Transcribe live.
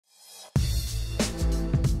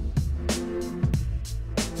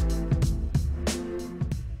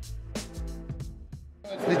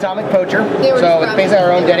atomic poacher. So it's basically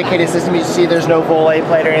our own dedicated system. You see there's no volley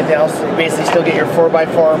plate or anything else. You basically still get your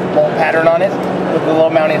 4x4 bolt pattern on it with the little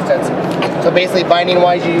mounting studs. So basically binding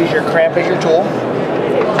wise, you use your cramp as your tool.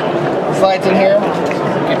 Slides in here,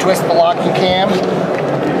 you twist the locking cam,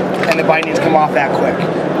 and the bindings come off that quick.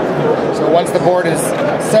 So once the board is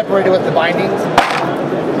separated with the bindings,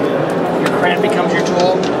 your cramp becomes your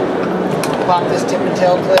tool. Pop this tip and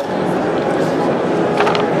tail clip.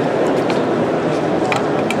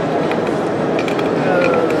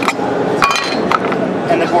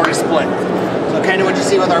 And the board is split. So kind of what you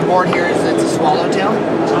see with our board here is it's a swallowtail.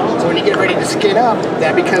 So when you get ready to skin up,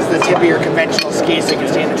 that becomes the tip of your conventional ski so you can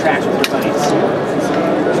stay in the tracks with your buddies.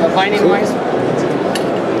 So binding wise,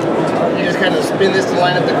 you just kind of spin this to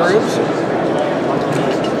line up the grooves.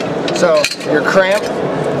 So your cramp,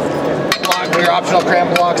 your optional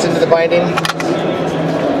cramp locks into the binding.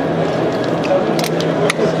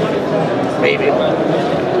 Maybe.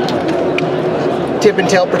 Tip and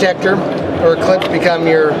tail protector or clips become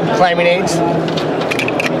your climbing aids. See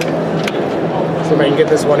if I can get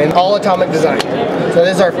this one in. All atomic design. So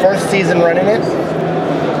this is our 4th season running it.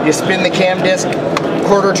 You spin the cam disc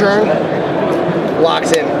quarter turn,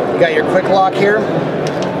 locks in. You got your quick lock here.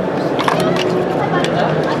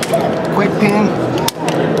 Quick pin.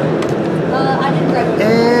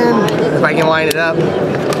 And if I can line it up,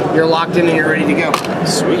 you're locked in and you're ready to go.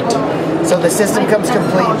 Sweet. So the system comes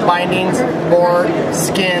complete, bindings, board,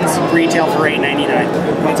 skins, retail for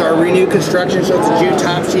 $8.99. It's our Renew construction, so it's a jute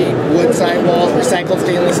top sheet, wood sidewalls, recycled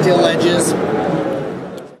stainless steel edges,